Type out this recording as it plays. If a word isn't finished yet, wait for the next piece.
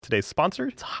Today's sponsor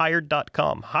is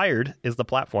Hired.com. Hired is the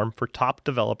platform for top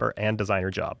developer and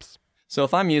designer jobs. So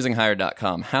if I'm using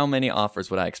Hired.com, how many offers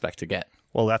would I expect to get?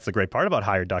 Well, that's the great part about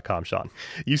Hired.com, Sean.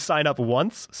 You sign up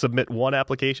once, submit one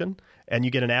application, and you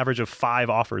get an average of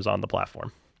 5 offers on the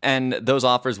platform. And those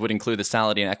offers would include the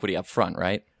salary and equity up front,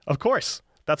 right? Of course.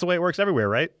 That's the way it works everywhere,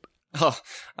 right? Oh,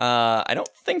 I don't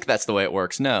think that's the way it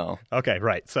works, no. Okay,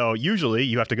 right. So usually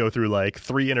you have to go through like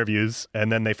 3 interviews,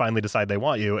 and then they finally decide they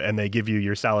want you, and they give you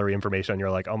your salary information, and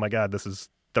you're like, oh my God, this is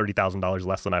 $30,000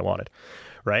 less than I wanted,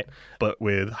 right? But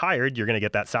with Hired, you're going to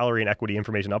get that salary and equity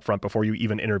information up front before you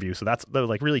even interview. So that's the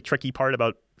like really tricky part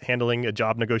about handling a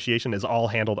job negotiation, is all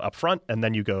handled up front, and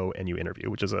then you go and you interview,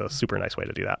 which is a super nice way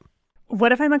to do that.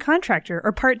 What if I'm a contractor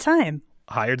or part-time?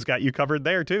 Hired's got you covered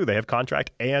there too. They have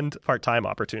contract and part-time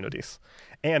opportunities.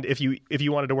 And if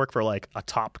you wanted to work for like a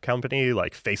top company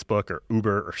like Facebook or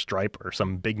Uber or Stripe or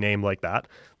some big name like that,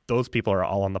 those people are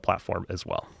all on the platform as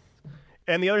well.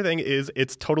 And the other thing is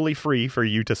it's totally free for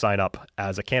you to sign up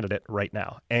as a candidate right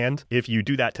now. And if you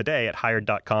do that today at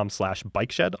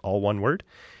hired.com/bikeshed, all one word,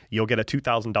 you'll get a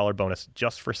 $2,000 bonus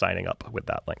just for signing up with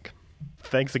that link.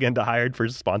 Thanks again to Hired for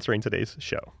sponsoring today's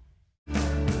show.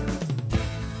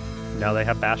 Now they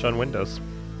have Bash on Windows.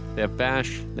 They have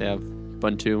Bash. They have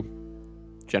Ubuntu,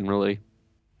 generally.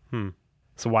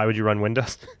 So why would you run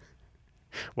Windows?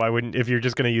 If you're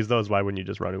just going to use those, why wouldn't you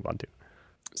just run Ubuntu?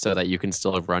 So that you can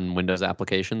still run Windows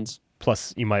applications.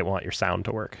 Plus, you might want your sound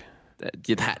to work.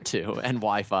 That too, and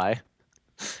Wi-Fi.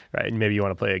 Right, and maybe you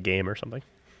want to play a game or something.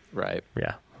 Right.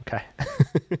 Yeah, okay.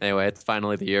 Anyway, it's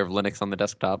finally the year of Linux on the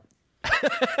desktop.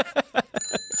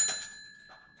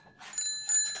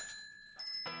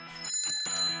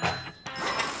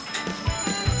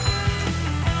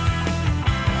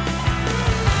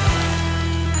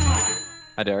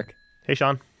 Hi, Derek. Hey,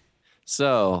 Sean.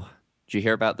 So, did you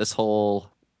hear about this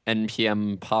whole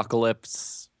NPM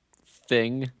apocalypse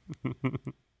thing?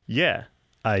 Yeah,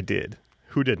 I did.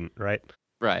 Who didn't, right?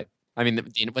 Right. I mean,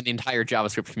 when the entire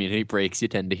JavaScript community breaks, you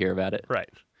tend to hear about it. Right.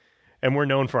 And we're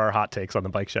known for our hot takes on the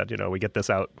Bike Shed. You know, we get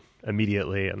this out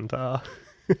immediately, and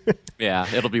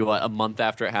Yeah, it'll be, a month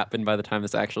after it happened by the time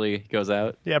this actually goes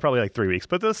out? yeah, probably like 3 weeks.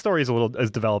 But the story is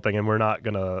developing, and we're not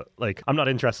gonna I'm not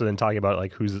interested in talking about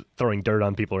like who's throwing dirt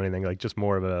on people or anything. Like just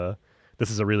more of this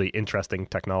is a really interesting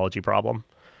technology problem.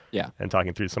 Yeah. And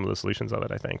talking through some of the solutions of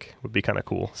it, I think, would be kind of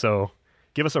cool. So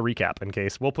give us a recap in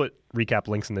case. We'll put recap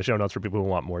links in the show notes for people who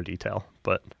want more detail.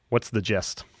 But what's the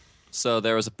gist? So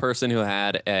there was a person who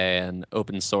had an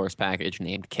open source package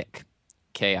named Kik,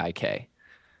 K-I-K.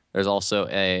 There's also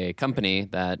a company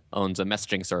that owns a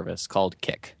messaging service called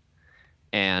Kik.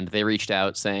 And they reached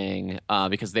out saying,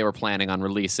 because they were planning on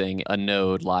releasing a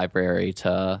Node library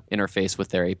to interface with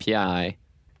their API.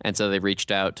 And so they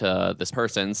reached out to this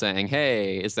person saying,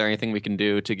 hey, is there anything we can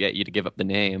do to get you to give up the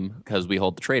name because we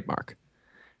hold the trademark?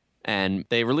 And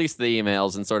they released the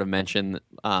emails and sort of mentioned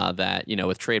that,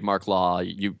 with trademark law,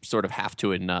 you sort of have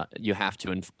to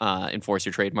enforce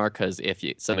your trademark, because if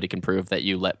somebody can prove that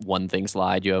you let one thing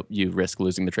slide, you risk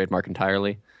losing the trademark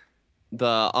entirely. The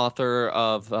author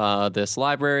of this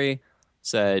library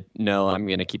said, no, I'm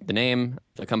going to keep the name.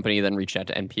 The company then reached out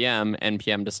to NPM.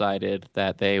 NPM decided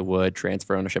that they would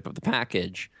transfer ownership of the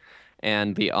package.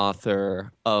 And the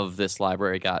author of this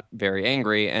library got very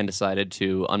angry and decided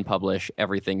to unpublish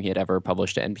everything he had ever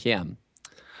published to NPM.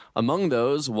 Among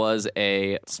those was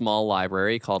a small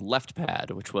library called LeftPad,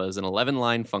 which was an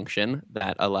 11-line function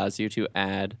that allows you to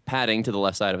add padding to the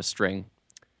left side of a string.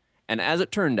 And as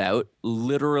it turned out,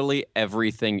 literally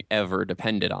everything ever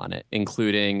depended on it,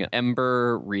 including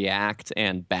Ember, React,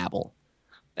 and Babel.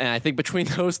 And I think between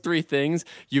those 3 things,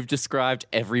 you've described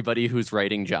everybody who's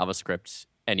writing JavaScript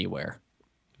anywhere.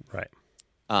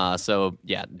 Right. So,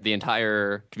 yeah, the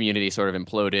entire community sort of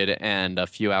imploded, and a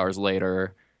few hours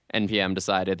later, NPM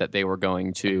decided that they were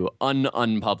going to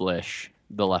unpublish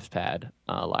the LeftPad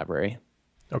library.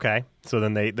 Okay. So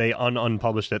then they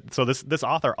unpublished it. So this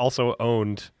author also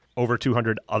owned over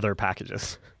 200 other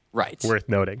packages. Right. Worth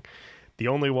noting. The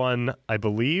only one, I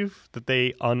believe, that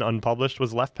they unpublished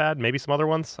was LeftPad. Maybe some other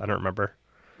ones. I don't remember.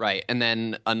 Right. And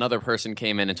then another person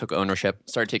came in and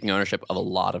started taking ownership of a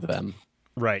lot of them.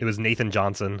 Right. It was Nathan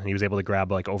Johnson. He was able to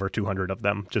grab like over 200 of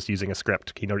them just using a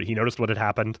script. He noticed what had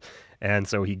happened, and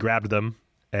so he grabbed them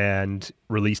and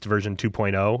released version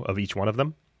 2.0 of each one of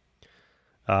them,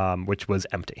 which was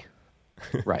empty.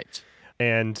 Right.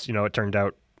 And, it turned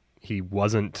out he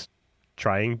wasn't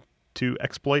trying to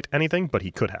exploit anything, but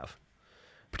he could have.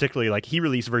 Particularly, like, he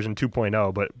released version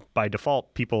 2.0, but by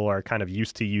default, people are kind of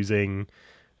used to using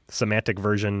semantic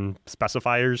version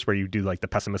specifiers where you do like the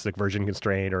pessimistic version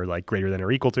constraint or like greater than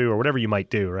or equal to or whatever you might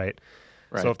do, right?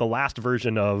 So if the last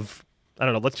version of, I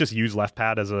don't know, let's just use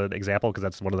LeftPad as an example because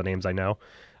that's one of the names I know.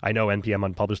 I know NPM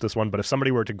unpublished this one, but if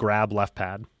somebody were to grab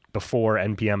LeftPad before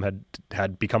NPM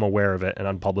had become aware of it and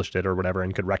unpublished it or whatever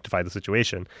and could rectify the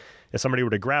situation, if somebody were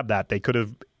to grab that, they could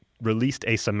have released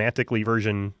a semantically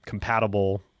version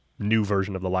compatible new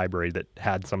version of the library that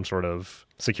had some sort of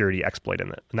security exploit in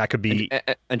it. And that could be...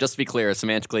 And just to be clear, a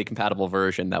semantically compatible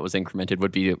version that was incremented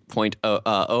would be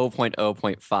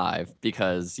 0.0.5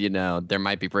 because, there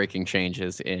might be breaking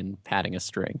changes in padding a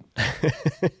string.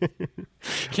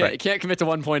 Can't commit to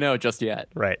 1.0 just yet.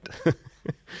 Right.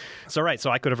 So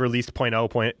I could have released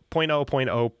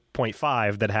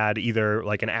 0.0.0.5 that had either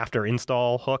like an after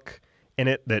install hook in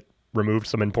it that removed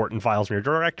some important files from your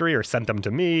directory or sent them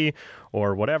to me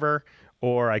or whatever,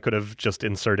 or I could have just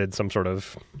inserted some sort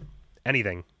of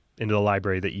anything into the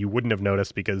library that you wouldn't have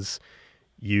noticed because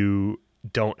you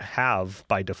don't have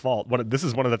by default. This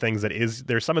is one of the things that is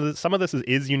there's some of this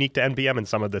is unique to NPM and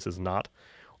some of this is not.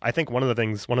 I think one of the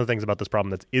things about this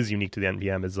problem that is unique to the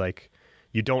NPM is like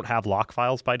you don't have lock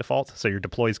files by default, so your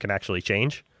deploys can actually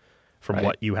change from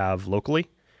what you have locally.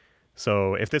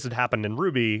 So if this had happened in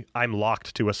Ruby, I'm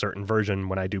locked to a certain version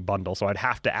when I do bundle. So I'd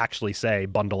have to actually say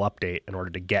bundle update in order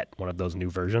to get one of those new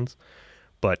versions.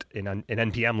 But in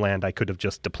NPM land, I could have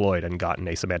just deployed and gotten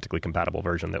a semantically compatible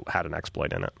version that had an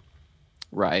exploit in it.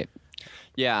 Right.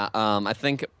 Yeah. I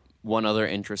think one other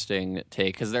interesting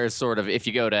take, because there's sort of, if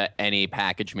you go to any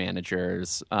package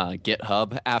manager's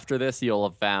GitHub after this,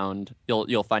 you'll find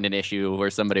an issue where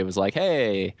somebody was like,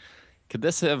 hey, could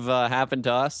this have happened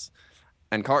to us?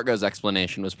 And Cargo's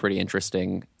explanation was pretty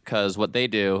interesting because what they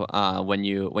do when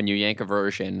you yank a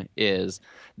version is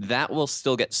that will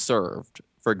still get served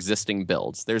for existing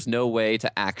builds. There's no way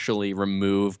to actually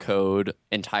remove code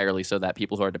entirely so that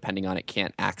people who are depending on it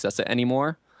can't access it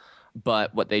anymore.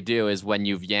 But what they do is when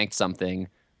you've yanked something,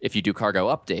 if you do cargo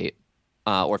update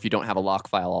or if you don't have a lock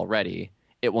file already,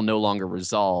 it will no longer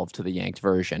resolve to the yanked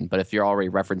version. But if you're already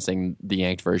referencing the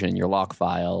yanked version in your lock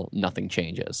file, nothing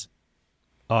changes.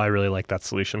 Oh, I really like that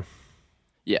solution.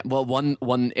 Yeah, well,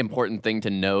 one important thing to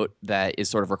note that is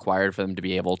sort of required for them to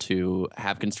be able to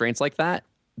have constraints like that,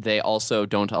 they also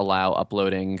don't allow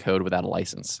uploading code without a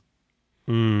license.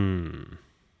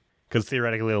 Because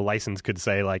theoretically, a license could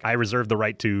say, like, I reserve the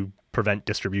right to prevent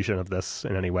distribution of this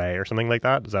in any way or something like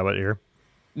that. Is that what you're...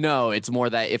 No, it's more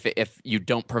that if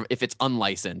it's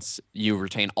unlicensed, you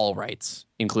retain all rights,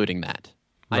 including that.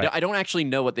 Right. I don't actually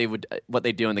know what they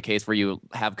do in the case where you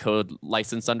have code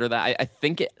licensed under that. I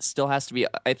think it still has to be.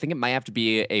 I think it might have to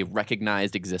be a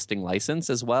recognized existing license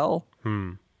as well.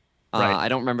 Right. I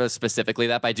don't remember specifically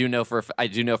that, but I do know for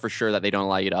sure that they don't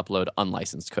allow you to upload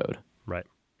unlicensed code. Right.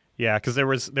 Yeah, because there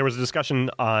was a discussion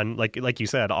on like you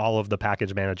said, all of the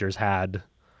package managers had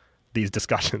these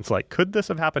discussions like, could this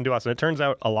have happened to us? And it turns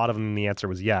out a lot of them, the answer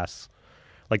was yes.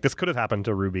 Like this could have happened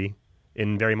to Ruby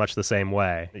in very much the same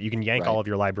way. You can yank all of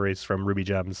your libraries from Ruby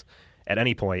gems at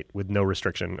any point with no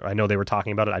restriction. I know they were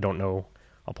talking about it. I don't know.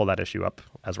 I'll pull that issue up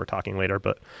as we're talking later.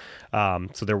 But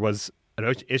so there was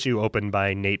an issue opened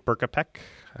by Nate Berkopec,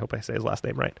 I hope I say his last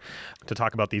name right, to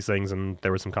talk about these things. And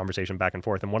there was some conversation back and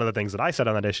forth. And one of the things that I said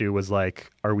on that issue was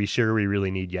like, are we sure we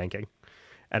really need yanking?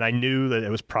 And I knew that it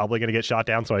was probably going to get shot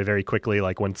down. So I very quickly,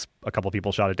 like once a couple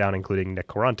people shot it down, including Nick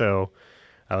Coranto,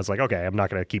 I was like, okay, I'm not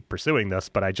going to keep pursuing this,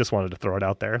 but I just wanted to throw it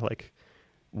out there. Like,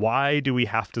 why do we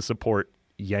have to support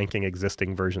yanking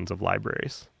existing versions of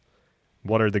libraries?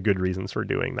 What are the good reasons for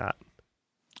doing that?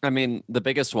 I mean, the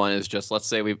biggest one is just let's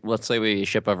say we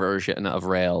ship a version of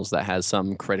Rails that has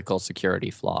some critical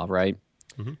security flaw, right?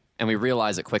 Mm-hmm. And we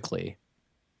realize it quickly,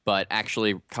 but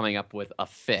actually coming up with a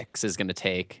fix is going to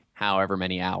take however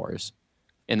many hours.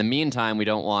 In the meantime, we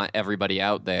don't want everybody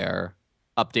out there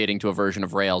updating to a version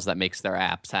of Rails that makes their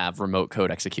apps have remote code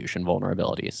execution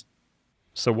vulnerabilities.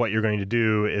 So what you're going to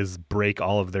do is break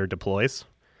all of their deploys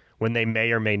when they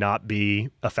may or may not be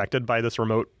affected by this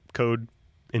remote code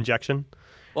injection.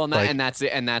 Well, and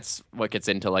that's what gets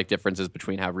into like differences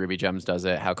between how Ruby Gems does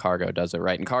it, how Cargo does it,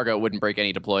 right? And Cargo wouldn't break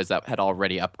any deploys that had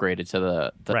already upgraded to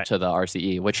the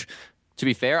RCE, which, to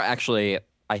be fair, actually,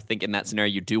 I think in that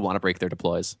scenario you do want to break their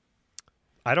deploys.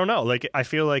 I don't know. Like, I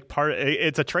feel like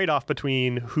it's a trade-off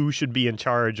between who should be in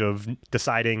charge of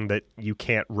deciding that you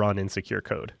can't run insecure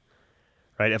code,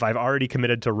 right? If I've already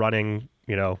committed to running,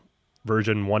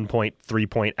 version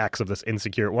 1.3.x of this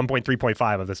insecure,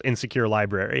 1.3.5 of this insecure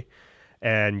library,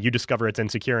 and you discover it's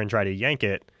insecure and try to yank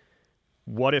it,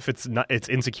 what if it's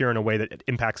insecure in a way that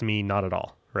impacts me not at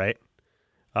all, right?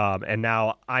 And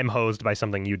now I'm hosed by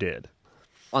something you did.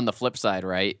 on the flip side,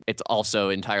 right, it's also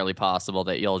entirely possible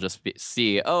that you'll just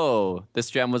see, oh, this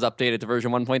gem was updated to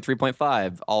version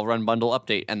 1.3.5. I'll run bundle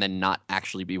update, and then not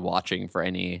actually be watching for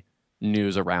any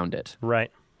news around it.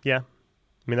 Right. Yeah.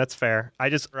 I mean, that's fair. I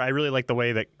really like the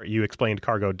way that you explained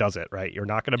Cargo does it, right? You're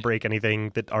not going to break anything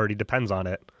that already depends on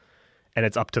it. And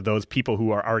it's up to those people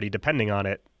who are already depending on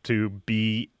it to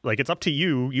be like, it's up to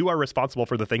you. You are responsible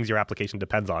for the things your application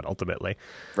depends on ultimately.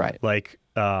 Right. Like,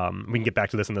 we can get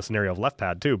back to this in the scenario of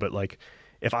LeftPad too, but like,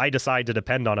 if I decide to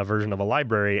depend on a version of a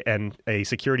library and a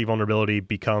security vulnerability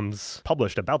becomes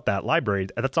published about that library,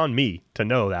 that's on me to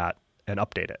know that and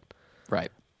update it. Right.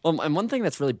 Well, and one thing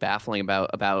that's really baffling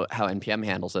about how NPM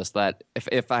handles this, that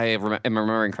if I am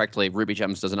remembering correctly,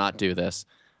 RubyGems does not do this.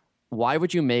 Why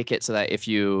would you make it so that if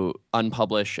you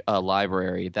unpublish a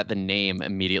library, that the name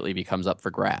immediately becomes up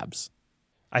for grabs?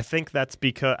 I think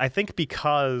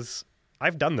because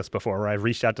I've done this before, where I've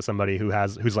reached out to somebody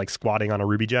who's like squatting on a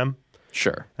Ruby gem.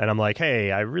 Sure. And I'm like,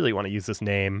 hey, I really want to use this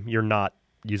name. You're not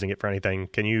using it for anything.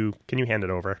 Can you hand it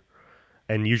over?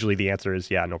 And usually the answer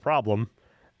is, yeah, no problem.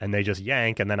 And they just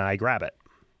yank, and then I grab it.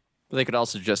 But they could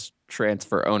also just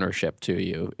transfer ownership to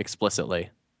you explicitly.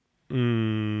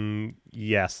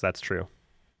 Yes, that's true.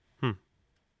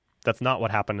 That's not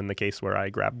what happened in the case where I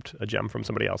grabbed a gem from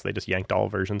somebody else. They just yanked all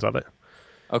versions of it.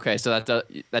 Okay, so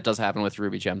that does happen with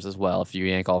Ruby gems as well. If you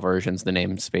yank all versions, the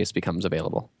namespace becomes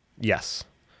available. Yes.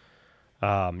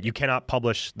 You cannot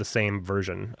publish the same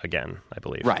version again, I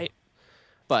believe. Right.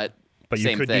 But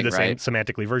you could do the same right?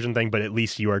 semantically version thing, but at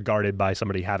least you are guarded by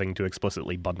somebody having to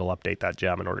explicitly bundle update that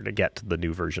gem in order to get the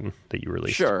new version that you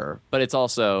released. Sure, but it's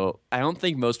also, I don't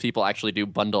think most people actually do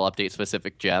bundle update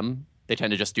specific gem. They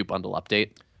tend to just do bundle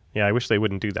update. Yeah, I wish they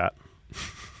wouldn't do that.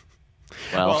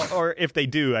 Well, or if they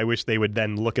do, I wish they would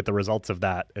then look at the results of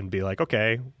that and be like,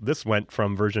 okay, this went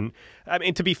from version. I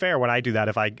mean, to be fair, when I do that,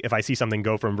 if I see something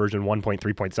go from version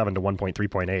 1.3.7 to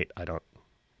 1.3.8,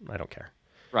 I don't care.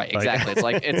 Right, exactly.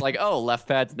 It's like oh,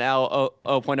 LeftPad's now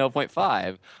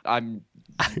 0.0.5. I'm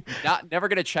never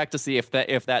going to check to see if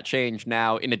that change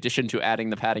now, in addition to adding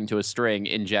the padding to a string,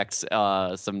 injects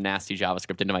some nasty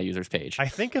JavaScript into my user's page. I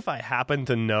think if I happen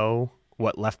to know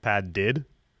what LeftPad did,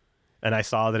 and I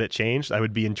saw that it changed, I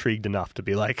would be intrigued enough to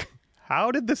be like,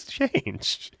 how did this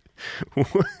change?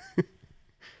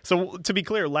 So to be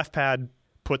clear, LeftPad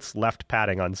puts left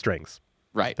padding on strings.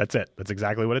 Right. That's it. That's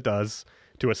exactly what it does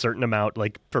to a certain amount.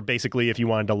 Like for basically, if you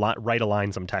wanted to write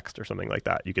align some text or something like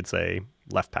that, you could say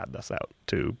left pad this out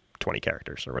to 20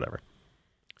 characters or whatever.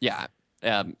 Yeah.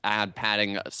 Add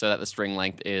padding so that the string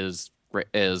length is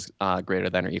greater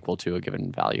than or equal to a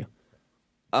given value.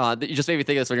 You just made me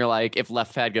think of this when you're like, if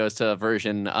LeftPad goes to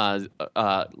version,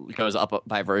 goes up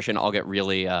by version, I'll get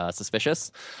really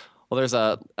suspicious. Well, there's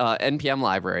a NPM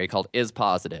library called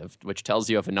isPositive, which tells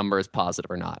you if a number is positive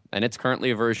or not. And it's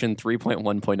currently version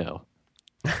 3.1.0.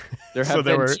 There have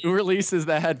been 2 releases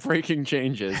that had breaking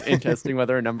changes in testing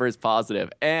whether a number is positive.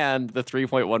 And the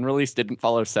 3.1 release didn't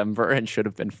follow Semver and should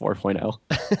have been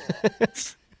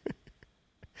 4.0.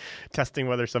 Testing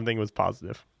whether something was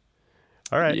positive.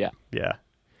 All right. Yeah.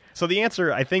 So the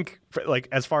answer, I think, like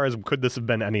as far as could this have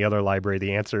been any other library,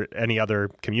 the answer, any other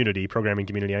community, programming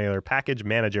community, any other package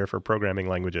manager for programming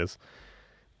languages,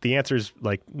 the answer is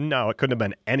like, no, it couldn't have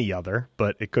been any other,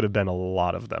 but it could have been a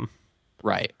lot of them.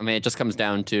 Right. I mean, it just comes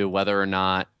down to whether or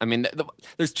not, I mean,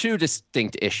 there's 2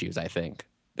 distinct issues, I think.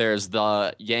 There's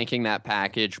the yanking that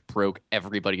package broke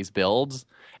everybody's builds,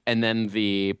 and then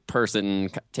the person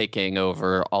taking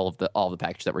over all the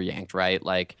packages that were yanked, right?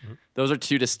 Like, those are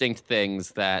 2 distinct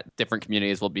things that different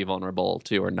communities will be vulnerable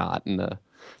to or not. And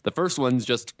the first one's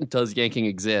just, does yanking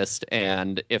exist?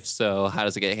 And if so, how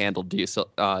does it get handled? Do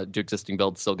existing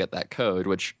builds still get that code?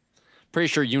 Which, pretty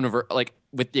sure like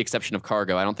with the exception of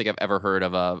Cargo, I don't think I've ever heard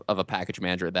of a package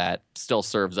manager that still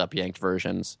serves up yanked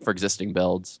versions for existing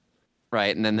builds.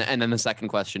 Right, and then the second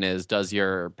question is, does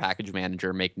your package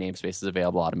manager make namespaces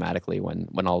available automatically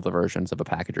when all the versions of a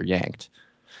package are yanked?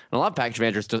 And a lot of package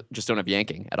managers just don't have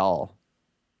yanking at all.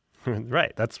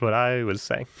 Right, that's what I was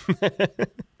saying.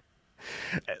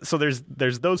 So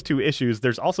there's those 2 issues.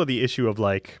 There's also the issue of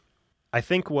like, I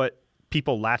think what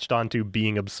people latched onto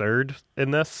being absurd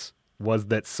in this was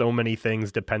that so many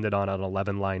things depended on an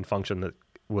 11-line function that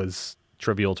was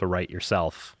trivial to write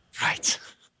yourself. Right.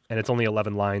 And it's only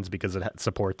 11 lines because it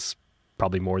supports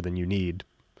probably more than you need.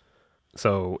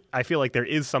 So I feel like there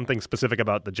is something specific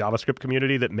about the JavaScript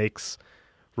community that makes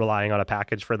relying on a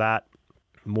package for that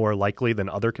more likely than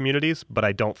other communities, but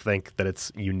I don't think that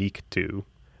it's unique to,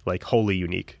 like, wholly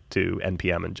unique to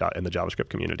NPM and the JavaScript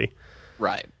community.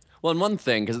 Right. Well, and one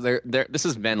thing, because this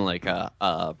has been like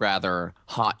a rather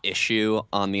hot issue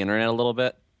on the internet a little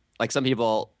bit, Like some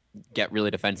people get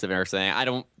really defensive and are saying, I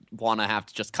don't want to have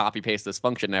to just copy paste this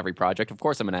function in every project. Of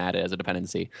course, I'm going to add it as a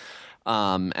dependency.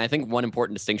 And I think one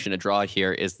important distinction to draw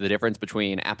here is the difference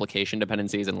between application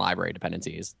dependencies and library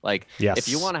dependencies. Like, Yes. if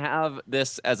you want to have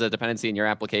this as a dependency in your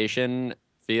application,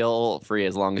 feel free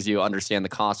as long as you understand the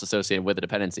cost associated with the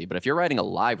dependency. But if you're writing a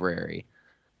library,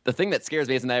 the thing that scares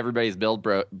me isn't that everybody's build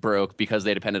broke because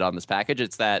they depended on this package.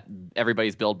 It's that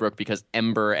everybody's build broke because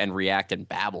Ember and React and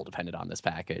Babel depended on this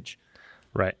package.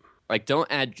 Right. Like, don't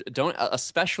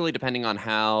especially depending on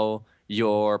how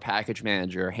your package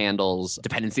manager handles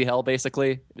dependency hell,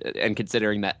 basically, and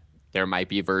considering that there might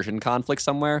be version conflict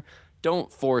somewhere,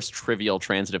 don't force trivial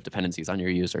transitive dependencies on your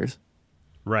users.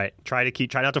 Right. Try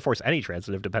not to force any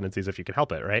transitive dependencies if you can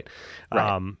help it, right?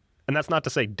 Right. And that's not to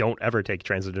say don't ever take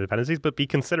transitive dependencies, but be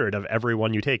considerate of every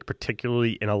one you take,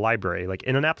 particularly in a library. Like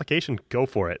in an application, go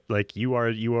for it. Like you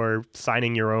are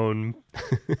signing your own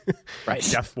Right.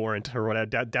 death warrant or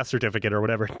whatever, death certificate or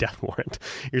whatever, death warrant.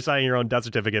 You're signing your own death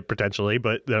certificate potentially,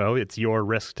 but it's your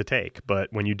risk to take.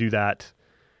 But when you do that,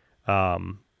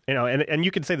 and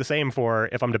you can say the same for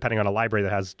if I'm depending on a library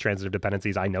that has transitive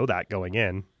dependencies. I know that going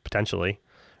in potentially,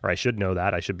 or I should know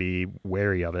that. I should be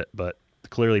wary of it, but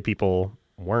clearly people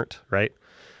weren't, right?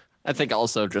 I think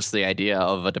also just the idea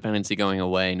of a dependency going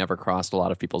away never crossed a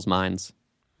lot of people's minds.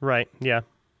 Right. Yeah,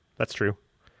 that's true.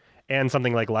 And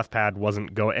something like LeftPad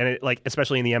wasn't going, and it, like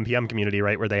especially in the NPM community,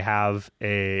 right, where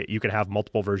you can have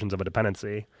multiple versions of a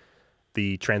dependency.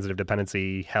 The transitive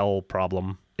dependency hell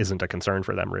problem isn't a concern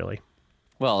for them, really.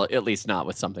 Well, at least not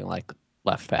with something like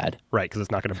LeftPad. Right, because it's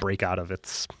not going to break out of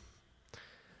its.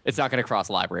 It's not going to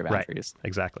cross library boundaries. Right,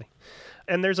 exactly.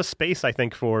 And there's a space, I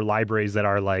think, for libraries that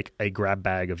are like a grab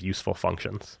bag of useful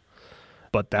functions.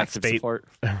 But that Active space, support.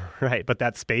 right? But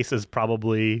that space is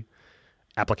probably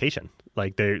application.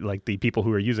 Like the people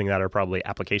who are using that are probably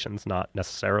applications, not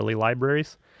necessarily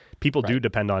libraries. People do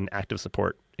depend on active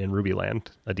support in Ruby land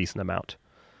a decent amount,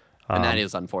 And that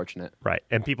is unfortunate. right?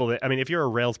 And if you're a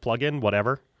Rails plugin,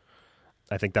 whatever,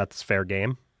 I think that's fair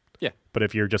game. Yeah. But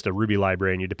if you're just a Ruby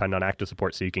library and you depend on active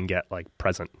support so you can get like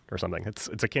present or something, it's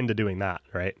akin to doing that,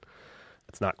 right?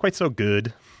 It's not quite so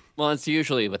good. Well, it's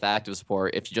usually with active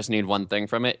support, if you just need one thing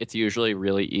from it, it's usually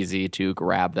really easy to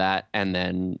grab that and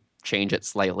then change it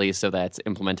slightly so that it's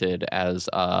implemented as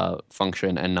a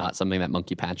function and not something that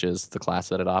monkey patches the class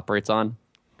that it operates on.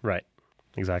 Right.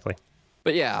 Exactly.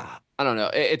 But yeah, I don't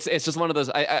know. It's just one of those.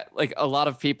 I like a lot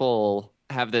of people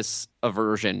have this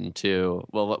aversion to,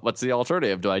 well, what's the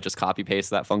alternative? Do I just copy paste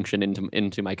that function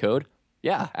into my code?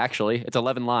 Yeah, actually, it's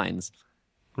 11 lines.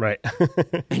 Right.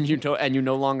 And you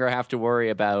no longer have to worry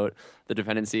about the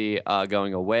dependency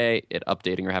going away, it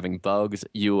updating or having bugs.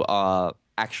 You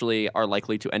actually are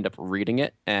likely to end up reading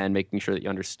it and making sure that you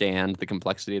understand the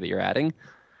complexity that you're adding.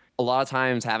 A lot of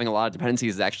times, having a lot of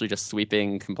dependencies is actually just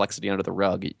sweeping complexity under the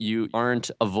rug. You aren't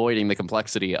avoiding the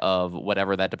complexity of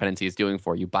whatever that dependency is doing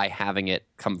for you by having it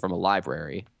come from a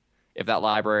library. If that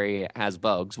library has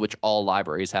bugs, which all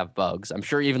libraries have bugs, I'm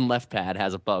sure even LeftPad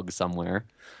has a bug somewhere,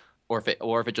 or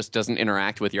if it just doesn't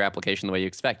interact with your application the way you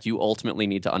expect, you ultimately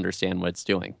need to understand what it's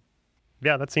doing.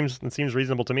 Yeah, that seems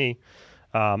reasonable to me.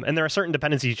 And there are certain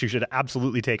dependencies you should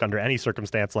absolutely take under any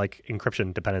circumstance, like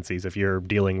encryption dependencies. If you're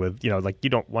dealing with, like you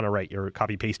don't want to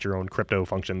copy paste your own crypto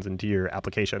functions into your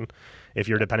application. If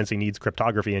your dependency needs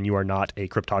cryptography and you are not a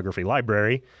cryptography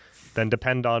library, then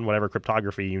depend on whatever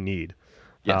cryptography you need.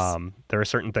 Yes. There are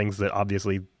certain things that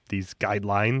obviously these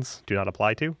guidelines do not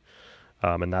apply to,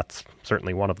 and that's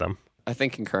certainly one of them. I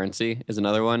think concurrency is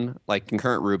another one, like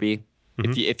concurrent Ruby.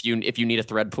 Mm-hmm. If you need a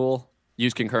thread pool,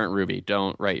 use concurrent Ruby.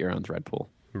 Don't write your own thread pool.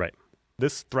 Right.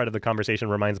 This thread of the conversation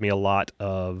reminds me a lot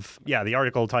of, the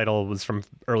article title was from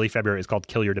early February. It's called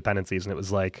Kill Your Dependencies. And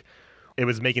it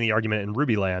was making the argument in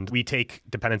Ruby land, we take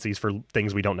dependencies for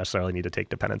things we don't necessarily need to take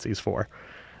dependencies for.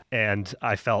 And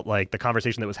I felt like the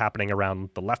conversation that was happening around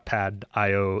the LeftPad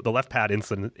the LeftPad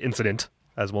incident,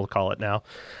 as we'll call it now,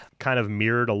 kind of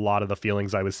mirrored a lot of the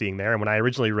feelings I was seeing there. And when I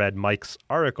originally read Mike's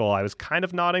article, I was kind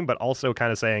of nodding, but also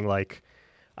kind of saying like,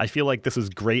 I feel like this is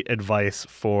great advice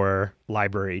for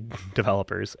library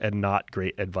developers and not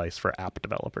great advice for app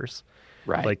developers.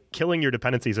 Right. Like killing your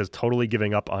dependencies is totally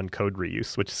giving up on code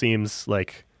reuse, which seems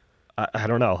like, I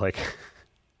don't know, like,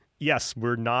 yes,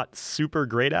 we're not super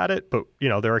great at it, but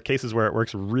there are cases where it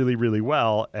works really, really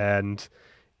well. And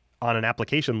on an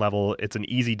application level, it's an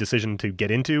easy decision to get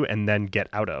into and then get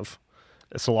out of,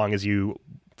 so long as you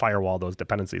firewall those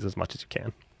dependencies as much as you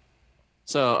can.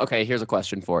 So, okay, here's a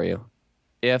question for you.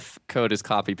 If code is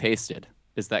copy-pasted,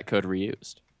 is that code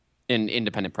reused in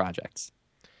independent projects?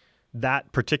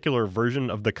 That particular version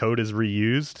of the code is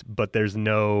reused, but there's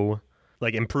no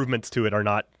like improvements to it are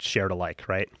not shared alike,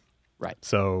 right? Right.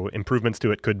 So improvements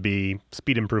to it could be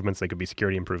speed improvements, they could be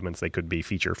security improvements, they could be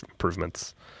feature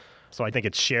improvements. So I think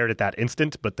it's shared at that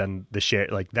instant, but then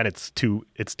then it's two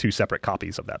separate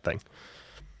copies of that thing.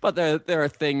 But there are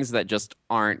things that just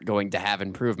aren't going to have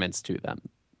improvements to them,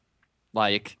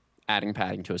 like adding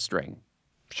padding to a string.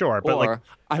 Sure, but or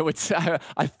I would say,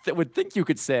 would think you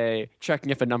could say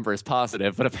checking if a number is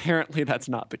positive, but apparently that's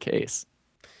not the case.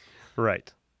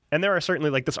 Right. And there are certainly,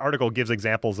 like, this article gives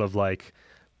examples of, like,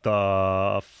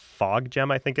 the fog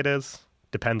gem, I think it is,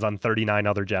 depends on 39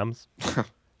 other gems.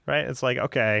 Right? It's like,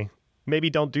 okay, maybe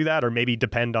don't do that, or maybe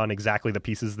depend on exactly the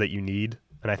pieces that you need.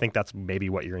 And I think that's maybe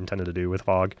what you're intended to do with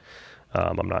fog.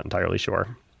 I'm not entirely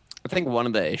sure. I think one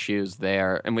of the issues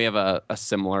there, and we have a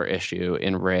similar issue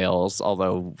in Rails,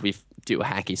 although we do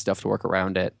hacky stuff to work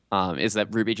around it, is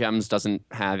that Ruby Gems doesn't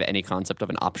have any concept of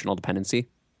an optional dependency.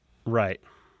 Right.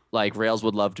 Like Rails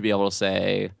would love to be able to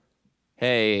say,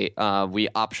 hey, we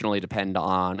optionally depend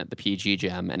on the PG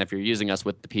gem, and if you're using us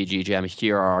with the PG gem,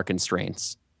 here are our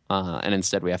constraints. And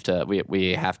instead, we have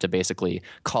to basically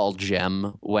call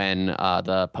gem when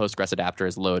the Postgres adapter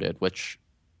is loaded, which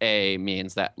A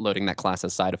means that loading that class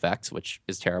has side effects, which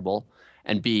is terrible,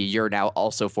 and B, you're now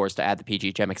also forced to add the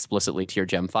PG gem explicitly to your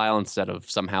gem file instead of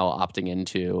somehow opting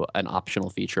into an optional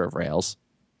feature of Rails.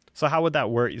 So how would that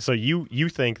work? So you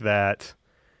think that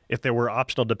if there were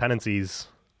optional dependencies,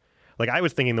 like I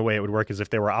was thinking the way it would work is if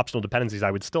there were optional dependencies,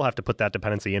 I would still have to put that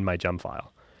dependency in my gem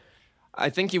file. I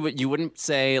think you wouldn't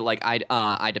say like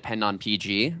I depend on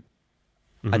PG.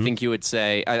 Mm-hmm. I think you would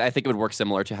say I think it would work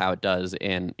similar to how it does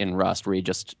in Rust, where you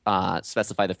just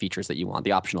specify the features that you want,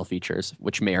 the optional features,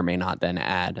 which may or may not then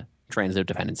add transitive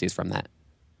dependencies from that.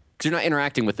 Because you're not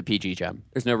interacting with the PG gem.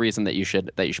 There's no reason that you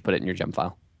should put it in your gem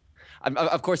file.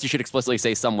 Of course, you should explicitly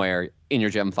say somewhere in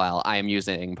your gem file, I am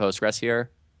using Postgres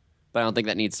here. But I don't think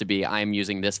that needs to be, I am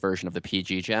using this version of the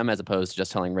PG gem, as opposed to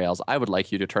just telling Rails, I would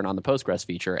like you to turn on the Postgres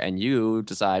feature, and you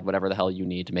decide whatever the hell you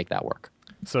need to make that work.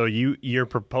 So your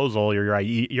proposal, your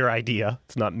idea,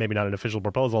 it's maybe not an official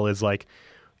proposal, is like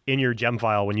in your gem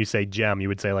file, when you say gem, you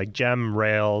would say like gem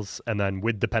Rails, and then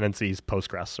with dependencies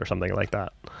Postgres or something like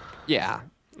that. Yeah.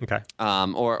 Okay.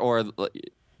 Or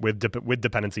with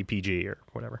dependency PG or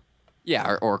whatever.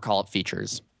 Yeah, or call it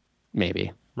features,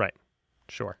 maybe. Right.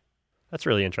 Sure. That's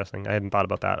really interesting. I hadn't thought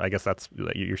about that. I guess that's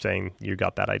you're saying you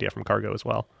got that idea from Cargo as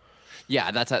well.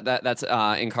 Yeah, that's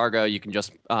in Cargo. You can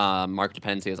just mark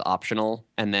dependency as optional,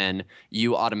 and then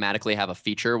you automatically have a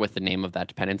feature with the name of that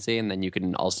dependency, and then you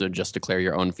can also just declare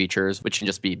your own features, which can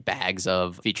just be bags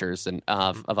of features and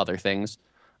of other things.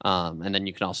 And then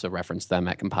you can also reference them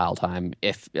at compile time,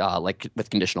 if like with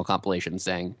conditional compilation,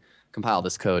 saying compile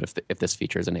this code if this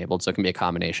feature is enabled. So it can be a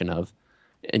combination of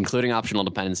including optional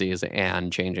dependencies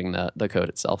and changing the code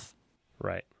itself.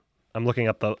 Right. I'm looking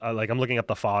up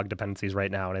the fog dependencies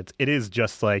right now, and it is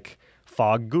just like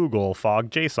fog Google,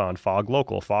 fog JSON, fog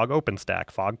local, fog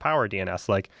OpenStack, fog Power DNS.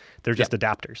 Like they're just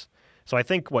adapters. So I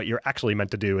think what you're actually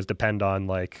meant to do is depend on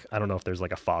like, I don't know if there's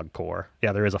like a fog core.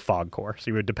 Yeah, there is a fog core.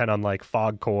 So you would depend on like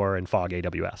fog core and fog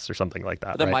AWS or something like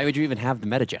that. But then right? Why would you even have the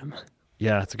metagem?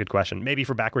 Yeah, that's a good question. Maybe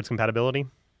for backwards compatibility.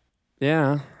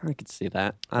 Yeah, I could see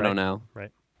that. I don't know.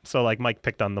 Right. So like Mike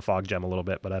picked on the fog gem a little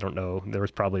bit, but I don't know. There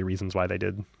was probably reasons why they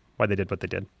did what they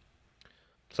did.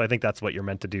 So I think that's what you're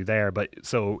meant to do there. But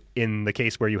so in the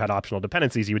case where you had optional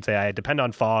dependencies, you would say I depend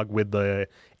on fog with the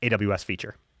AWS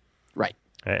feature. Right.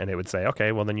 And it would say,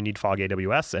 okay, well then you need fog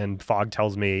AWS, and fog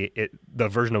tells me the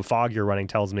version of fog you're running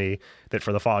tells me that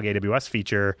for the fog AWS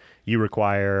feature, you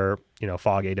require,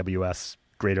 fog AWS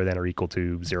greater than or equal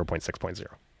to 0.6.0.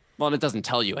 Well, and it doesn't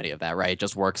tell you any of that, right? It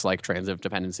just works like transitive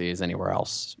dependencies anywhere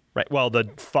else. Right. Well,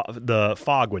 the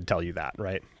fog would tell you that,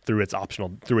 right? Through its optional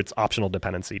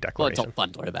dependency declaration. Well,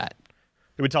 it'll bundler that.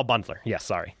 It would tell bundler. Yes,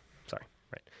 sorry.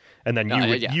 Right. And then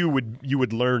you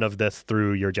would learn of this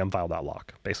through your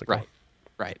gemfile.log, basically.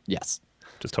 Right. Yes.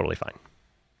 Which is totally fine.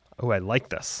 Oh, I like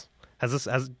this.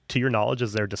 Has to your knowledge,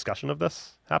 is there discussion of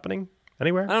this happening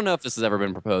anywhere? I don't know if this has ever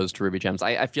been proposed to Ruby Gems.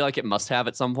 I feel like it must have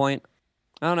at some point.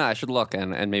 I don't know. I should look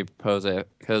and maybe propose it,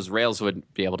 because Rails would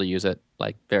be able to use it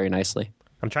like very nicely.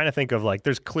 I'm trying to think of like,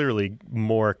 there's clearly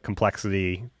more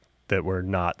complexity that we're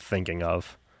not thinking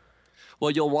of.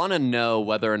 Well, you'll want to know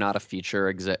whether or not a feature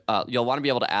exists. You'll want to be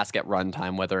able to ask at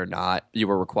runtime whether or not you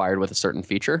were required with a certain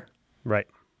feature. Right.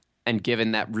 And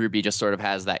given that Ruby just sort of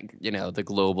has that, the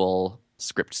global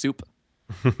script soup,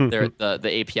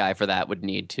 the API for that would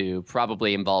need to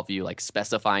probably involve you like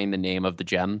specifying the name of the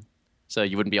gem. So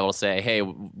you wouldn't be able to say, hey,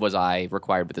 was I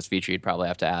required with this feature? You'd probably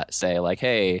have to say like,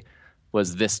 hey,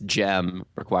 was this gem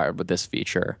required with this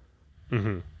feature?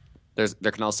 Mm-hmm.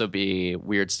 There can also be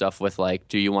weird stuff with like,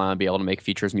 do you want to be able to make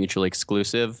features mutually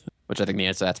exclusive? Which I think the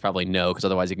answer to that's probably no, because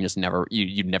otherwise you can just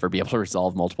you'd never be able to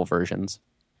resolve multiple versions.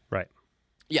 Right.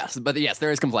 Yes, but yes,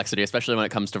 there is complexity, especially when it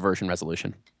comes to version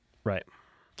resolution. Right.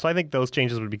 So I think those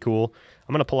changes would be cool.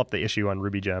 I'm going to pull up the issue on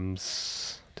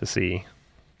RubyGems to see,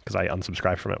 because I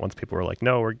unsubscribed from it once people were like,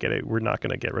 no, we're not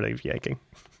going to get rid of yanking.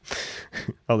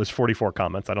 Oh, there's 44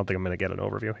 comments. I don't think I'm going to get an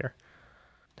overview here.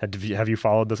 Have you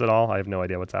followed this at all? I have no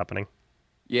idea what's happening.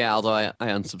 Yeah, although I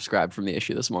unsubscribed from the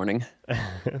issue this morning.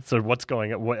 So what's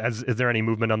going on? Is there any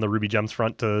movement on the RubyGems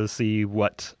front to see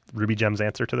what RubyGems'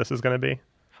 answer to this is going to be?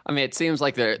 I mean, it seems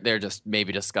like they're just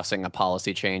maybe discussing a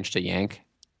policy change to yank,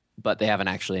 but they haven't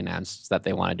actually announced that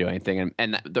they want to do anything.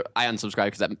 And I unsubscribed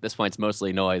because at this point it's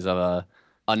mostly noise of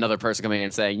another person coming in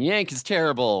and saying, yank is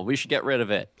terrible, we should get rid of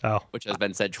it, which has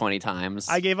been said 20 times.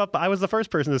 I gave up. I was the first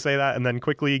person to say that and then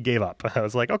quickly gave up. I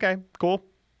was like, okay, cool.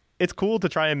 It's cool to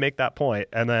try and make that point.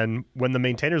 And then when the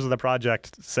maintainers of the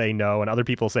project say no and other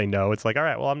people say no, it's like, all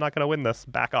right, well, I'm not going to win this.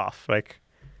 Back off. Like,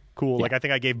 cool. Yeah. Like, I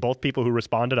think I gave both people who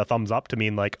responded a thumbs up to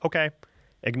mean like, okay,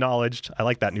 acknowledged. I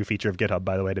like that new feature of GitHub,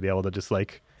 by the way, to be able to just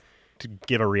like to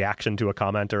give a reaction to a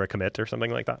comment or a commit or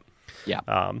something like that.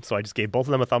 Yeah. So I just gave both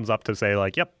of them a thumbs up to say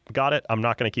like, yep, got it. I'm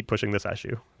not going to keep pushing this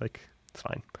issue. Like, it's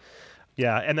fine.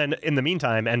 Yeah. And then in the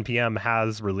meantime, NPM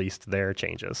has released their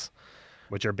changes,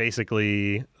 which are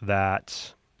basically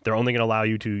that they're only going to allow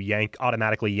you to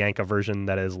automatically yank a version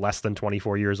that is less than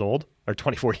 24 years old, or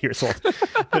 24 years old,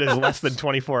 that is less than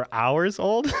 24 hours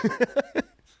old.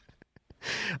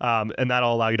 And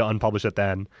that'll allow you to unpublish it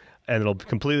then. And it'll be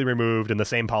completely removed in the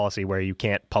same policy where you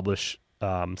can't publish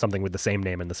something with the same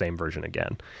name in the same version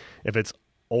again. If it's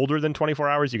older than 24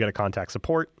 hours, you got to contact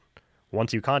support.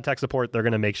 Once you contact support, they're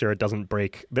going to make sure it doesn't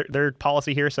break. Their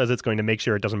policy here says it's going to make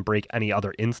sure it doesn't break any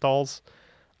other installs.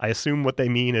 I assume what they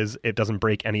mean is it doesn't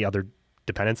break any other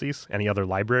dependencies, any other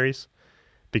libraries,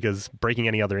 because breaking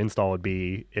any other install would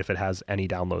be if it has any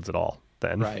downloads at all.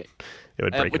 Then right. It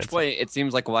would break. At which point, it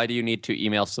seems like, why do you need to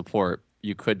email support?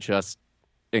 You could just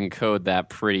encode that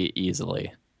pretty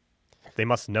easily. They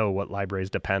must know what libraries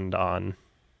depend on,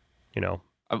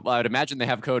 I would imagine they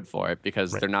have code for it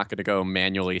because they're not going to go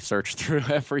manually search through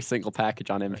every single package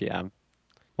on NPM.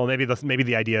 Well, maybe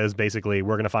the idea is basically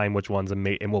we're going to find which ones and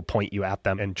we'll point you at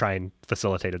them and try and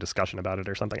facilitate a discussion about it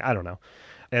or something. I don't know.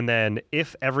 And then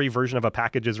if every version of a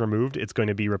package is removed, it's going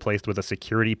to be replaced with a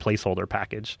security placeholder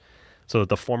package so that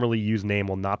the formerly used name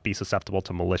will not be susceptible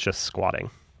to malicious squatting,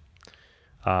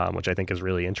 which I think is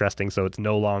really interesting. So it's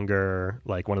no longer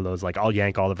like one of those like, I'll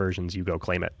yank all the versions, you go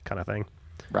claim it kind of thing.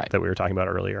 Right. That we were talking about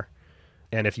earlier.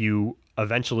 And if you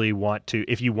eventually want to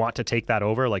take that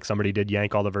over, like somebody did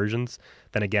yank all the versions,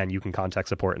 then again, you can contact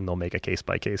support and they'll make a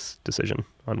case-by-case decision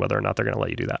on whether or not they're going to let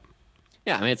you do that.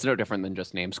 Yeah, I mean, it's no different than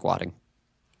just name squatting.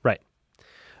 Right.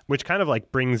 Which kind of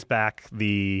like brings back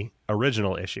the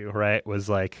original issue, right? Was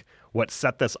like what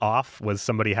set this off was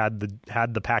somebody had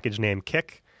the package name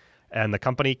Kik, and the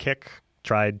company Kik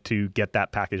tried to get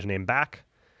that package name back,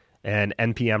 and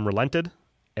NPM relented.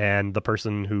 And the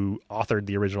person who authored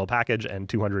the original package and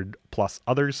 200 plus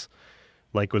others,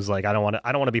 was like, I don't want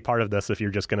to be part of this if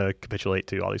you're just going to capitulate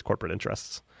to all these corporate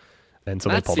interests. And so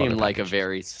that they pulled seemed like a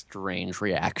very strange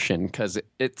reaction because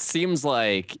it seems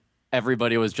like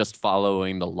everybody was just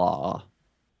following the law.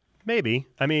 Maybe.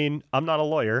 I mean, I'm not a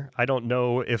lawyer. I don't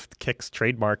know if Kik's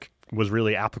trademark was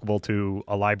really applicable to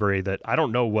a library that I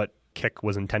don't know what Kik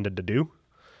was intended to do.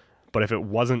 But if it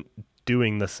wasn't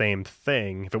doing the same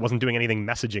thing, if it wasn't doing anything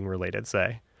messaging related,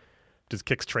 say, does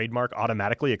Kik's trademark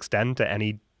automatically extend to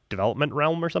any development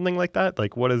realm or something like that?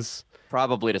 Like, what is...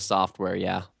 Probably to software,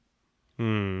 yeah.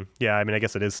 Yeah, I mean, I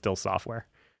guess it is still software.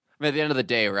 I mean, at the end of the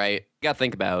day, right, you got to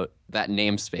think about that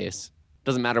namespace.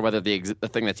 Doesn't matter whether the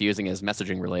thing that's using is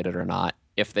messaging related or not,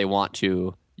 if they want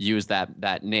to use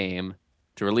that name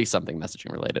to release something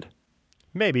messaging related.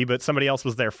 Maybe, but somebody else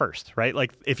was there first, right?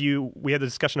 Like we had a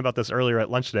discussion about this earlier at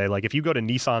lunch today. Like if you go to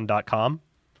Nissan.com,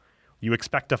 you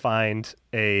expect to find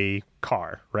a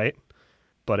car, right?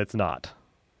 But it's not,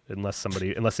 unless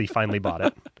he finally bought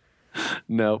it.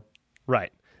 No.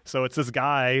 Right. So it's this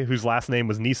guy whose last name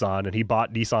was Nissan, and he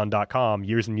bought Nissan.com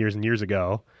years and years and years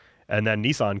ago. And then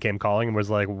Nissan came calling and was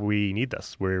like, we need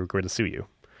this. We're going to sue you,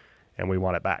 and we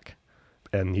want it back.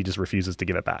 And he just refuses to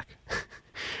give it back.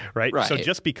 Right? So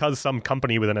just because some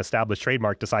company with an established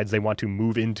trademark decides they want to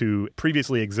move into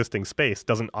previously existing space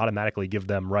doesn't automatically give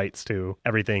them rights to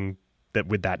everything that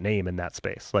with that name in that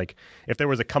space. Like if there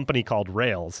was a company called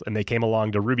Rails and they came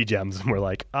along to RubyGems and were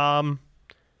like,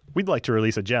 we'd like to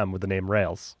release a gem with the name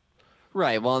Rails.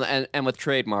 Right. Well, and with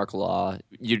trademark law,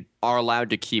 you are allowed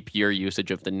to keep your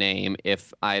usage of the name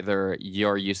if either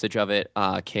your usage of it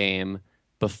came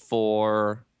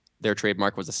before their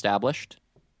trademark was established,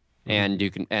 and you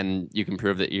can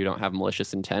prove that you don't have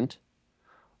malicious intent,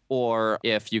 or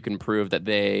if you can prove that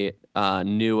they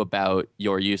knew about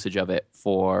your usage of it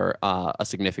for a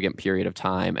significant period of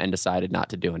time and decided not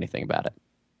to do anything about it.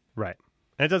 Right.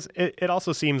 And it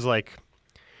also seems like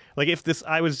if this,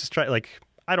 I was just trying, like,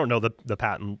 I don't know the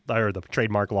patent or the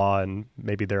trademark law, and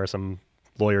maybe there are some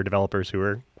lawyer developers who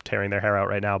are tearing their hair out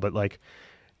right now, but like,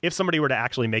 if somebody were to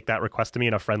actually make that request to me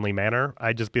in a friendly manner,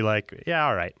 I'd just be like, yeah,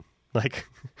 all right. Like,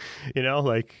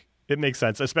 like, it makes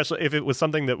sense, especially if it was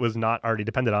something that was not already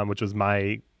dependent on, which was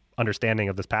my understanding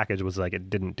of this package was like it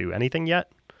didn't do anything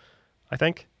yet, I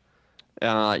think.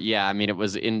 Yeah, I mean, it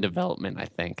was in development, I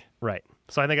think. Right.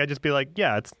 So I think I'd just be like,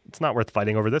 yeah, it's not worth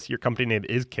fighting over this. Your company name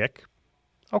is Kik.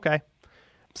 Okay.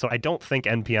 So I don't think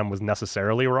NPM was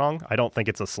necessarily wrong. I don't think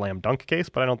it's a slam dunk case,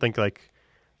 but I don't think, like,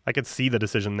 I could see the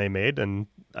decision they made, and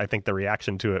I think the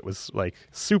reaction to it was like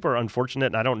super unfortunate.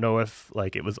 And I don't know if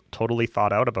like it was totally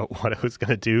thought out about what it was going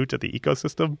to do to the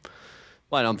ecosystem.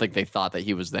 Well, I don't think they thought that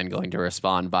he was then going to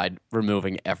respond by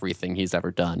removing everything he's ever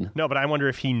done. No, but I wonder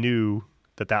if he knew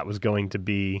that was going to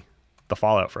be the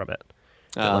fallout from it.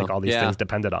 That, like, all these things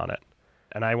depended on it.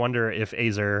 And I wonder if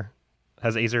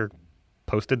has Azer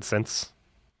posted since?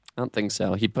 I don't think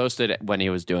so. He posted it when he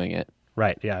was doing it.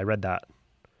 Right. Yeah, I read that.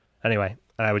 Anyway,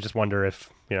 I would just wonder if,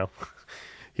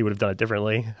 he would have done it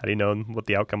differently had he known what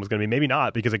the outcome was going to be. Maybe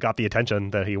not, because it got the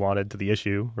attention that he wanted to the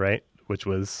issue, right? Which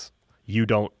was, you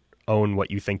don't own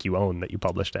what you think you own that you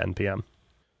published to NPM.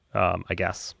 I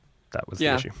guess that was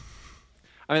the issue.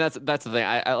 I mean, that's the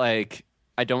thing.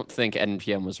 I don't think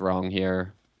NPM was wrong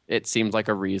here. It seems like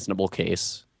a reasonable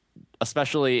case,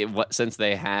 especially since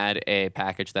they had a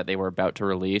package that they were about to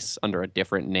release under a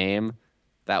different name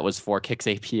that was for Kik's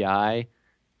API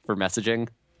for messaging.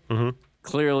 Mm-hmm.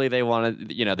 Clearly, they wanted,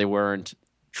 they weren't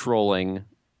trolling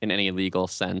in any legal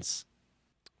sense.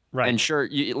 Right. And sure,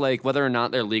 whether or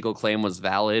not their legal claim was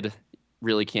valid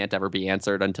really can't ever be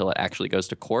answered until it actually goes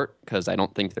to court, because I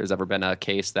don't think there's ever been a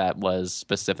case that was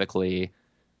specifically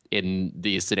in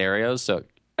these scenarios. So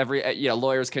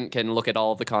lawyers can look at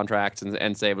all of the contracts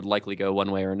and say it would likely go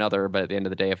one way or another, but at the end of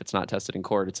the day, if it's not tested in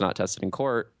court, it's not tested in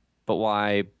court. But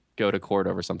why go to court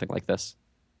over something like this?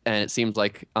 And it seems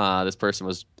like this person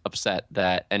was upset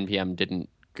that NPM didn't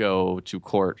go to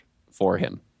court for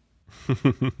him.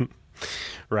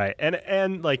 Right.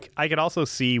 And like, I could also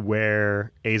see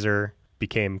where Azer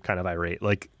became kind of irate.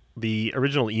 Like, the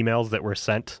original emails that were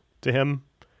sent to him,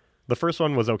 the first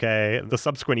one was okay. The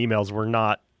subsequent emails were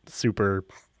not super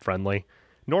friendly,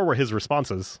 nor were his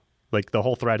responses. Like, the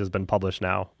whole thread has been published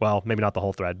now. Well, maybe not the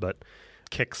whole thread, but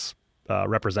Kik's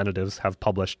representatives have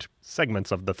published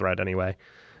segments of the thread anyway,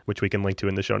 which we can link to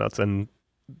in the show notes. And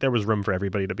there was room for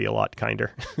everybody to be a lot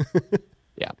kinder.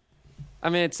 Yeah. I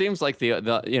mean, it seems like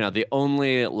the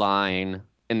only line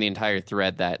in the entire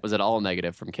thread that was at all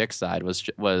negative from Kik's side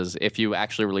was if you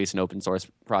actually release an open source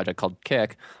project called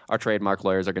Kik, our trademark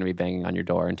lawyers are going to be banging on your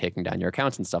door and taking down your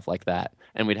accounts and stuff like that.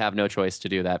 And we'd have no choice to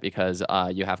do that because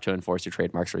you have to enforce your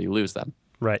trademarks or you lose them.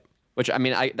 Right. Which, I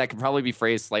mean, that could probably be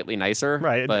phrased slightly nicer.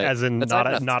 Right, but as in not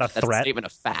a threat. That's a statement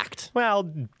of fact. Well,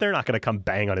 they're not going to come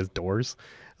bang on his doors.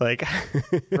 Like,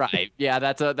 right. Yeah,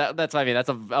 that's what I mean. That's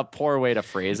a poor way to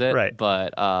phrase it. Right.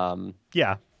 But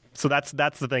yeah. So that's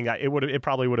the thing. It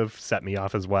probably would have set me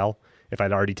off as well if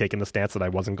I'd already taken the stance that I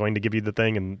wasn't going to give you the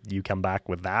thing and you come back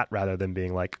with that rather than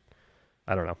being like,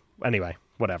 I don't know. Anyway,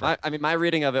 whatever. I mean, my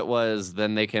reading of it was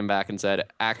then they came back and said,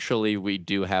 actually, we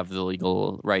do have the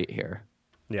legal right here.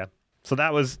 Yeah. So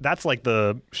that's like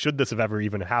should this have ever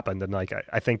even happened? And like,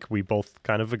 I think we both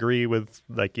kind of agree with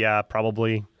like, yeah,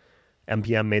 probably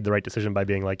NPM made the right decision by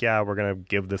being like, yeah, we're going to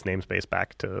give this namespace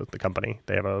back to the company.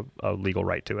 They have a legal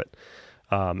right to it.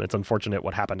 It's unfortunate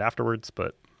what happened afterwards,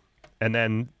 and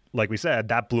then, like we said,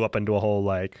 that blew up into a whole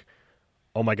like,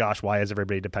 oh my gosh, why is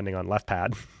everybody depending on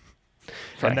LeftPad?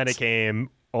 Right. And then it came,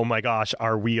 oh my gosh,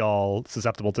 are we all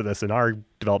susceptible to this in our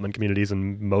development communities?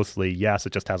 And mostly, yes,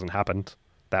 it just hasn't happened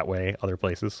that way other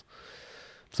places.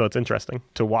 So it's interesting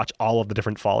to watch all of the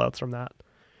different fallouts from that.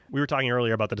 We were talking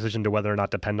earlier about the decision to whether or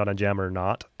not depend on a gem or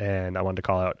not, and I wanted to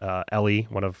call out Ellie,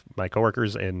 one of my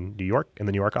coworkers in New York, in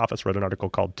the New York office, wrote an article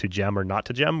called "To Gem or Not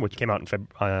to Gem," which came out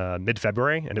in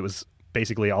mid-February, and it was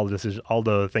basically all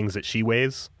the things that she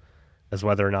weighs as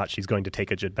whether or not she's going to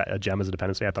take a gem as a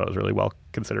dependency. I thought it was really well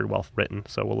considered, well written,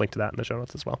 so we'll link to that in the show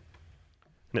notes as well.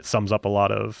 And it sums up a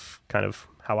lot of kind of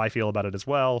how I feel about it as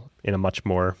well in a much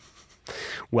more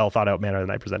well thought out manner than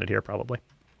I presented here, probably.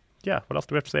 Yeah, what else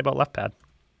do we have to say about LeftPad?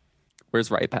 Where's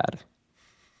WritePad?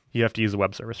 You have to use a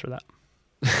web service for that.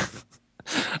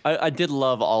 I did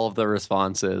love all of the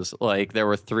responses. Like there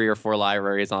were 3 or 4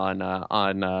 libraries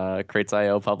on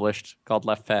Crates.io published called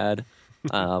LeftPad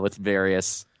with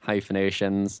various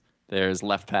hyphenations. There's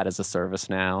LeftPad as a service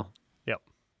now. Yep.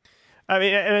 I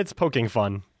mean, and it's poking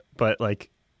fun, but like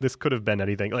this could have been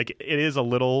anything. Like it is a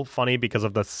little funny because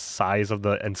of the size of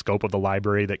and scope of the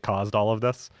library that caused all of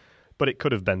this, but it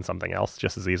could have been something else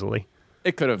just as easily.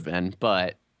 It could have been,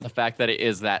 but the fact that it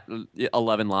is that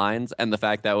 11 lines and the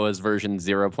fact that it was version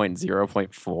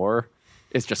 0.0.4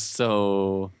 is just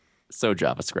so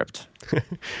JavaScript.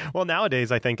 Well,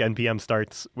 nowadays I think NPM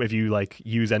starts, if you like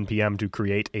use NPM to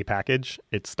create a package,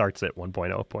 it starts at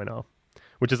 1.0.0,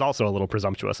 which is also a little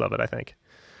presumptuous of it, I think,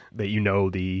 that you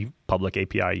know the public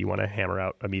API you want to hammer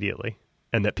out immediately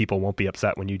and that people won't be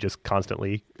upset when you just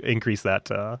constantly increase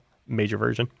that major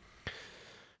version.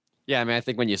 Yeah, I mean, I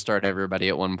think when you start everybody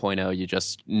at 1.0, you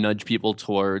just nudge people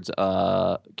towards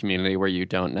a community where you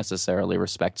don't necessarily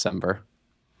respect Semver.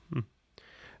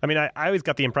 I mean, I always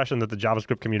got the impression that the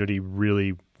JavaScript community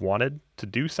really wanted to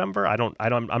do Semver.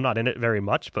 I'm not in it very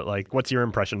much, but like, what's your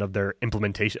impression of their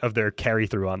implementation, of their carry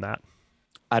through on that?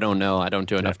 I don't know. I don't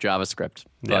do enough JavaScript,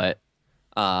 but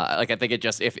like I think it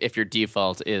just if your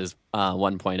default is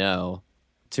 1.0,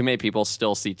 too many people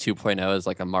still see 2.0 as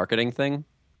like a marketing thing.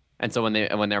 And so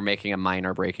when they're making a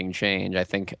minor breaking change, I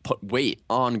think put weight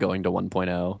on going to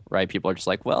 1.0, right? People are just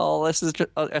like, well, this is just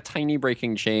a tiny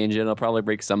breaking change, and it'll probably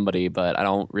break somebody, but I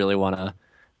don't really want to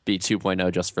be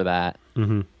 2.0 just for that.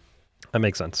 Mm-hmm. That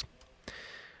makes sense.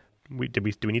 Do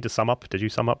we need to sum up? Did you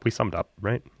sum up? We summed up,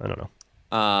 right? I don't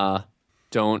know.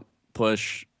 Don't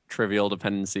push trivial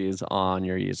dependencies on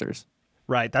your users.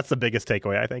 Right. That's the biggest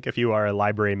takeaway, I think. If you are a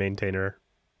library maintainer,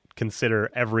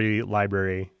 consider every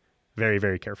library very,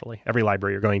 very carefully. Every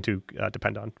library you're going to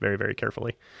depend on very, very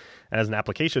carefully. As an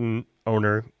application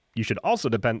owner, you should also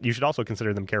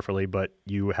consider them carefully, but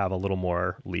you have a little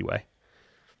more leeway.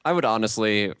 I would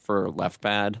honestly, for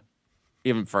LeftPad,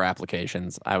 even for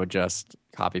applications, I would just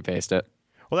copy paste it.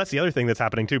 Well, that's the other thing that's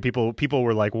happening too. People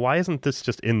were like, why isn't this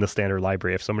just in the standard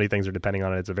library? If so many things are depending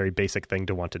on it, it's a very basic thing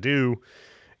to want to do.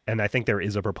 And I think there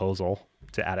is a proposal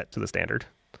to add it to the standard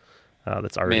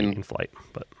that's already in flight.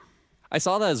 But I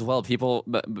saw that as well. People,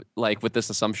 like, with this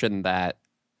assumption that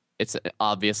it's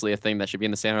obviously a thing that should be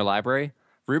in the standard library.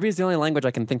 Ruby is the only language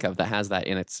I can think of that has that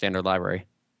in its standard library.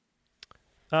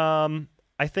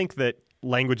 I think that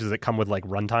languages that come with, like,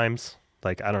 runtimes,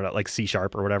 like, I don't know, like C# or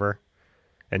whatever,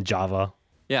 and Java.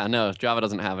 Yeah, no, Java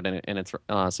doesn't have it in its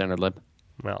standard lib.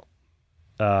 Well,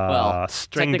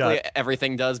 string technically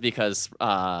everything does because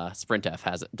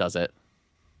sprintf does it.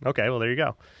 Okay, well, there you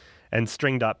go. And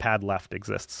string.padLeft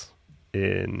exists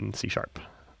in C#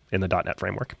 in the .NET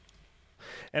framework.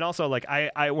 And also, like,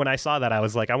 I when I saw that, I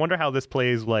was like, I wonder how this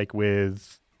plays, like,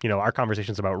 with, you know, our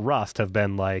conversations about Rust have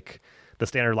been, like, the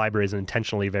standard library is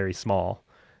intentionally very small.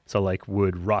 So, like,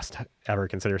 would Rust ever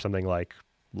consider something like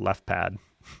LeftPad?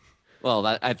 Well,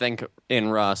 I think in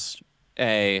Rust,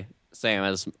 same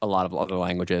as a lot of other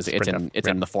languages, it's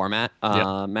in the format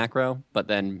macro. But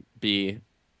then B,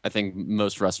 I think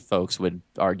most Rust folks would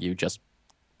argue just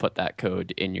put that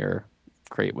code in your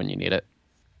crate when you need it.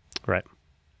 Right.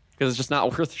 Because it's just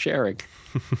not worth sharing.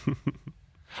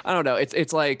 I don't know.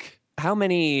 It's like, how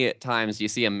many times do you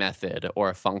see a method or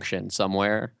a function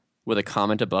somewhere with a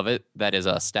comment above it that is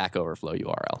a Stack Overflow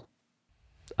URL?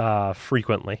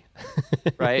 Frequently.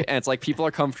 Right? And it's like people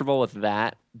are comfortable with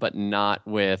that, but not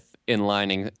with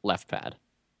inlining LeftPad.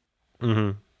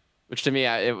 Mm-hmm. Which to me,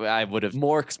 I would have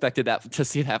more expected that to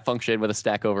see that function with a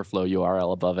Stack Overflow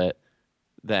URL above it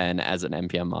than as an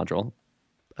NPM module.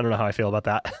 I don't know how I feel about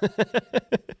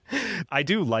that. I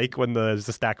do like when there's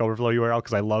a Stack Overflow URL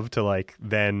because I love to, like,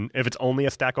 then if it's only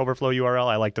a Stack Overflow URL,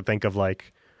 I like to think of,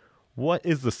 like, what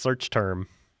is the search term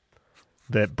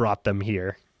that brought them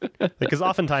here? Because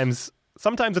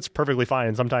sometimes it's perfectly fine,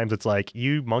 and sometimes it's like,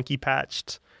 you monkey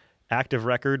patched active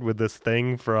record with this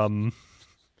thing from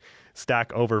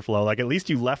Stack Overflow. Like, at least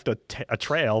you left a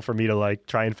trail for me to, like,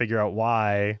 try and figure out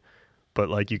why, but,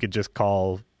 like, you could just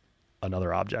call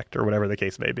another object or whatever the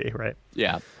case may be, right?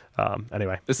 Yeah.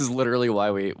 Anyway, this is literally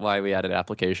why we added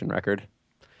application record.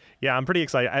 Yeah, I'm pretty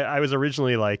excited. I was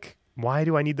originally like, why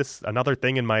do I need this another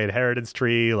thing in my inheritance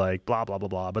tree? Like, blah blah blah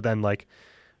blah. But then, like,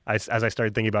 as I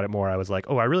started thinking about it more, I was like,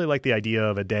 oh, I really like the idea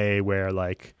of a day where,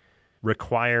 like,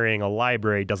 requiring a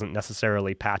library doesn't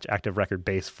necessarily patch active record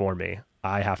base for me.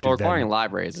 I have to requiring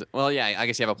libraries. Well, yeah, I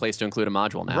guess you have a place to include a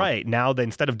module now. Right. Now,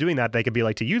 instead of doing that, they could be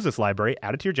like, to use this library,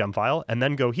 add it to your gem file, and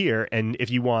then go here. And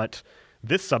if you want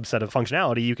this subset of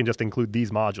functionality, you can just include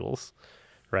these modules,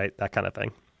 right? That kind of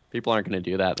thing. People aren't going to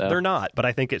do that, though. They're not, but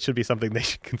I think it should be something they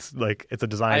should, like, it's a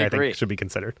design I think should be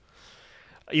considered.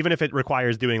 Even if it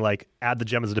requires doing, like, add the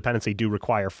gem as a dependency, do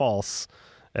require false,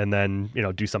 and then, you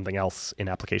know, do something else in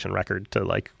application record to,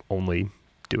 like, only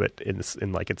do it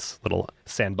in like, its little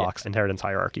sandbox inheritance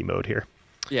hierarchy mode here.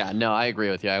 Yeah, no, I agree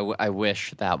with you. I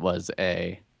wish that was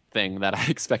a thing that I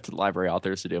expected library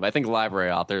authors to do. But I think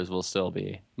library authors will still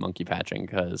be monkey patching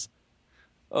because,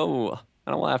 I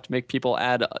don't want to have to make people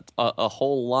add a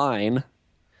whole line.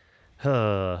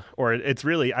 Or it's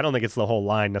really, I don't think it's the whole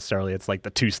line necessarily. It's like the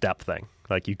two-step thing.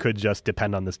 Like, you could just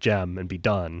depend on this gem and be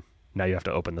done. Now you have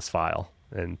to open this file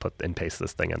and paste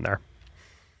this thing in there.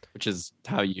 Which is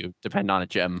how you depend on a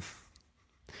gem.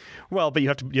 Well, but you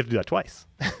have to do that twice.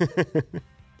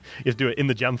 You have to do it in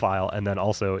the gem file and then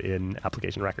also in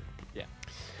application record. Yeah.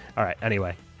 All right.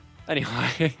 Anyway.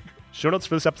 Show notes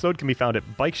for this episode can be found at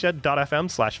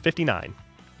bikeshed.fm/59.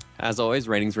 As always,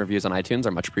 ratings and reviews on iTunes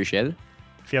are much appreciated.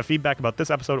 If you have feedback about this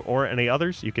episode or any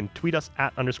others, you can tweet us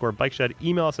at _bikeshed,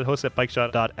 email us at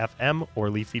host@bikeshed.fm, or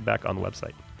leave feedback on the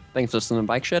website. Thanks for listening to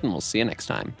Bike Shed, and we'll see you next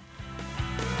time.